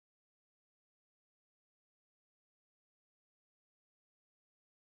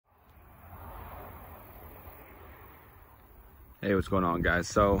Hey, what's going on, guys?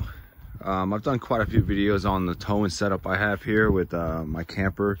 So I've done quite a few videos on the towing setup I have here with my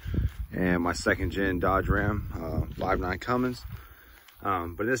camper and my second gen Dodge Ram 5.9 Cummins.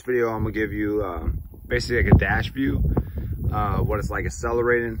 But in this video, I'm gonna give you basically like a dash view, what it's like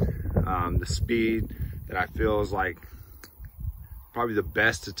accelerating, the speed that I feel is like probably the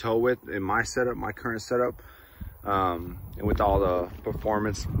best to tow with in my setup, my current setup, and with all the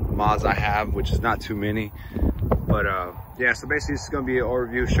performance mods I have, which is not too many. But yeah, so basically it's gonna be an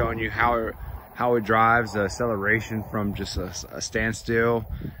overview showing you how it drives, the acceleration from just a standstill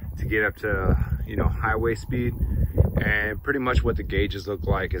to get up to, you know, highway speed, and pretty much what the gauges look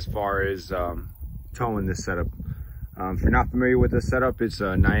like as far as towing this setup. If you're not familiar with this setup, it's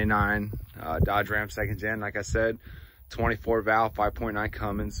a 99 Dodge Ram second gen, like I said, 24 valve, 5.9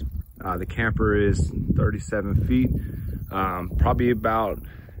 Cummins. The camper is 37 feet, probably about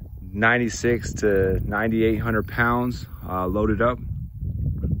 96 to 9,800 pounds loaded up,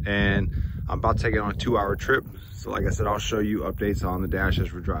 and I'm about to take it on a 2-hour trip. So like I said, I'll show you updates on the dash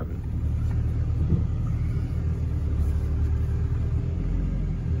as we're driving.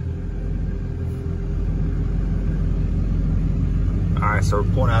 All right, so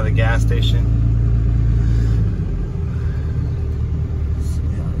we're pulling out of the gas station. Let's see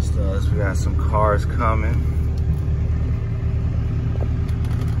how this does. We got some cars coming.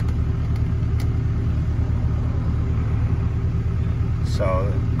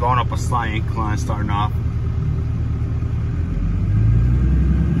 So going up a slight incline starting off.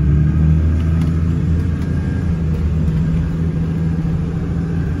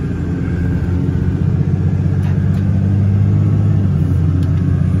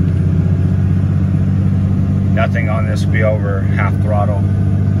 Nothing on this will be over half throttle.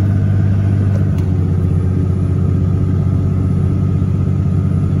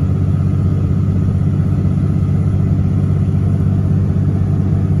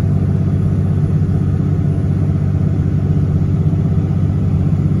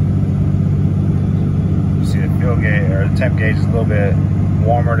 The temp gauge is a little bit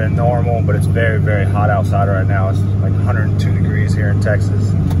warmer than normal, but it's very, very hot outside right now. It's like 102 degrees here in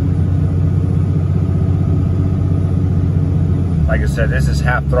Texas. Like I said, this is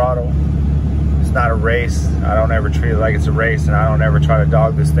half throttle. It's not a race. I don't ever treat it like it's a race, and I don't ever try to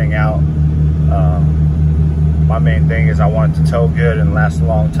dog this thing out. My main thing is I want it to tow good and last a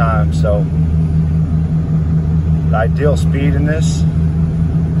long time. So the ideal speed in this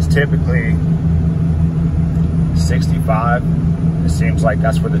is typically 65. It seems like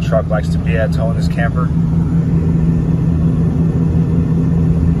that's where the truck likes to be at towing this camper.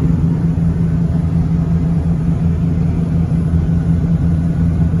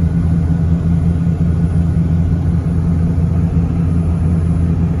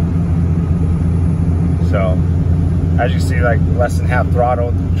 So as you see, like less than half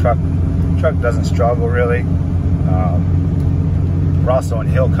throttle, the truck doesn't struggle really. We're also in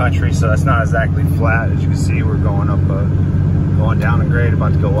hill country, so that's not exactly flat. As you can see, we're going down a grade,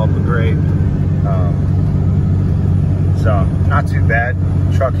 about to go up a grade. So not too bad.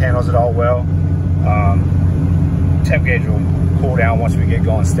 Truck handles it all well. Temp gauge will cool down once we get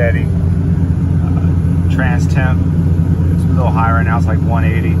going steady. Trans temp, it's a little high right now. It's like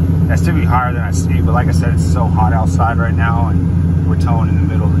 180. That's typically higher than I see, but like I said, it's so hot outside right now, and we're towing in the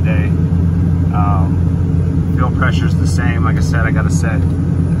middle of the day. Fuel pressure is the same. Like I said, I got a set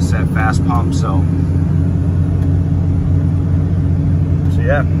fast pump. So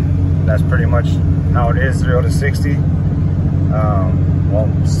yeah, that's pretty much how it is, 0 to 60. Well,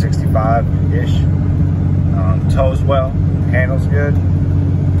 65-ish. Tows well, handles good.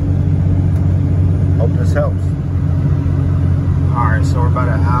 Hope this helps. All right, so we're about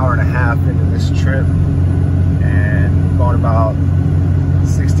an hour and a half into this trip, and going about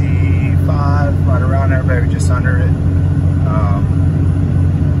 65, right around there, maybe just under it.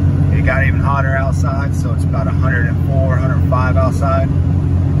 It got even hotter outside, so it's about 104, 105 outside.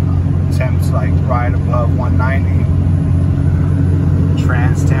 Temps like right above 190.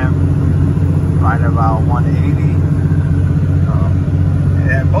 Trans temp right about 180.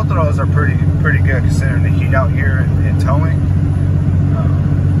 And both of those are pretty good considering the heat out here and towing.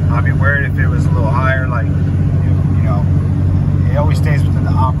 I'd be worried if it was a little higher, like, you know, it always stays within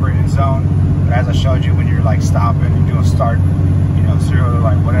the operating zone. But as I showed you, when you're like stopping and doing start, you know, 0 to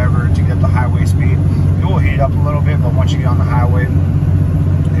like whatever to get up to highway speed, it will heat up a little bit, but once you get on the highway,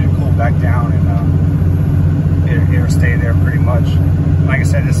 it'll cool back down, and it'll stay there pretty much. Like I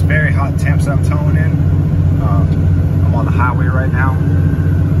said, it's very hot temps I'm towing in. I'm on the highway right now,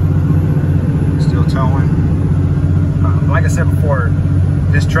 still towing. Like I said before,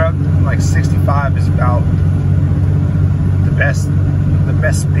 this truck, like 65 is about the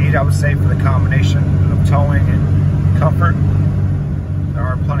best speed, I would say, for the combination of towing and comfort. There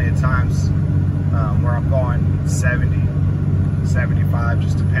are plenty of times where I'm going 70, 75,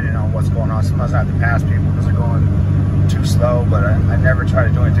 just depending on what's going on. Sometimes I have to pass people because they're going too slow, but I never try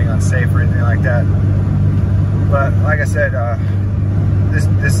to do anything unsafe or anything like that. But like I said,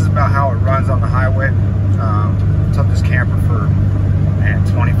 this is about how it runs on the highway. Took this camper for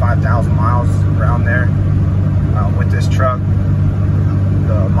 25,000 miles around there with this truck.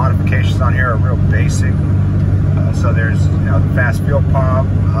 The modifications on here are real basic. So there's, you know, the fast fuel pump,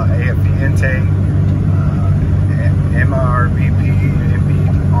 AFE Intake, MRBP,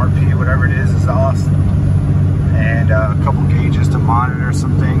 MBRP, whatever it is exhaust, and a couple gauges to monitor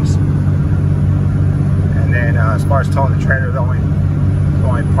some things. And then as far as towing the trailer, the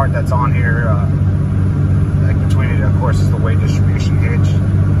only part that's on here, like between it, of course, is the weight distribution hitch,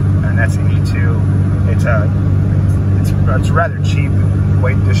 and that's an E2. It's a rather cheap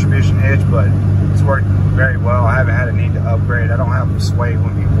weight distribution hitch, but it's worked very well. I haven't had a need to upgrade. I don't have sway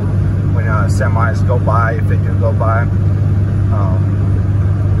when semis go by, if they do go by.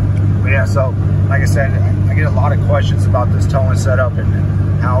 But yeah, so like I said, I get a lot of questions about this towing setup and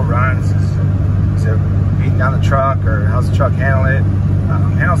how it runs. Is it beating down the truck, or how's the truck handle it?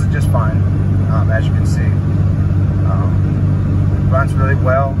 Handles it just fine, as you can see. Runs really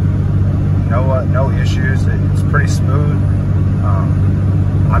well. No issues. It's pretty smooth.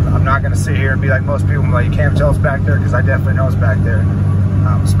 I'm not going to sit here and be like most people, like, you can't tell it's back there, because I definitely know it's back there.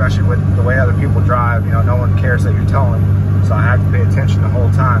 Especially with the way other people drive, you know, no one cares that you're towing, so I have to pay attention the whole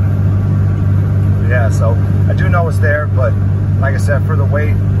time. But yeah, so I do know it's there, but like I said, for the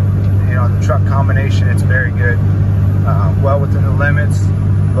weight, you know, the truck combination, it's very good, well within the limits,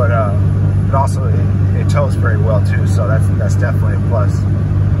 but also it tows very well too, so that's definitely a plus.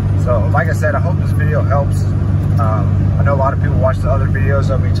 So like I said, I hope this video helps. I know a lot of people watch the other videos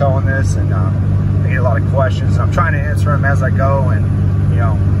of me towing this, and they get a lot of questions. I'm trying to answer them as I go, and you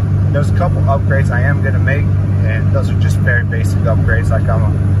know, there's a couple upgrades I am going to make, and those are just very basic upgrades. Like I'm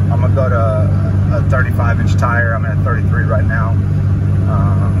gonna go to a 35-inch tire. I'm at 33 right now,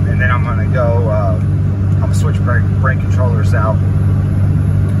 and then I'm gonna go. I'm gonna switch brake controllers out.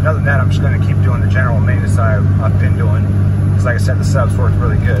 And other than that, I'm just gonna keep doing the general maintenance I've been doing, because like I said, the subs worked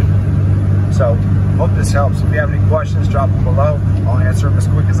really good. So hope this helps. If you have any questions, drop them below. I'll answer them as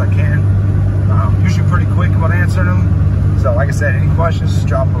quick as I can. Usually pretty quick about answering them. So like I said, any questions, just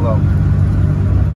drop below.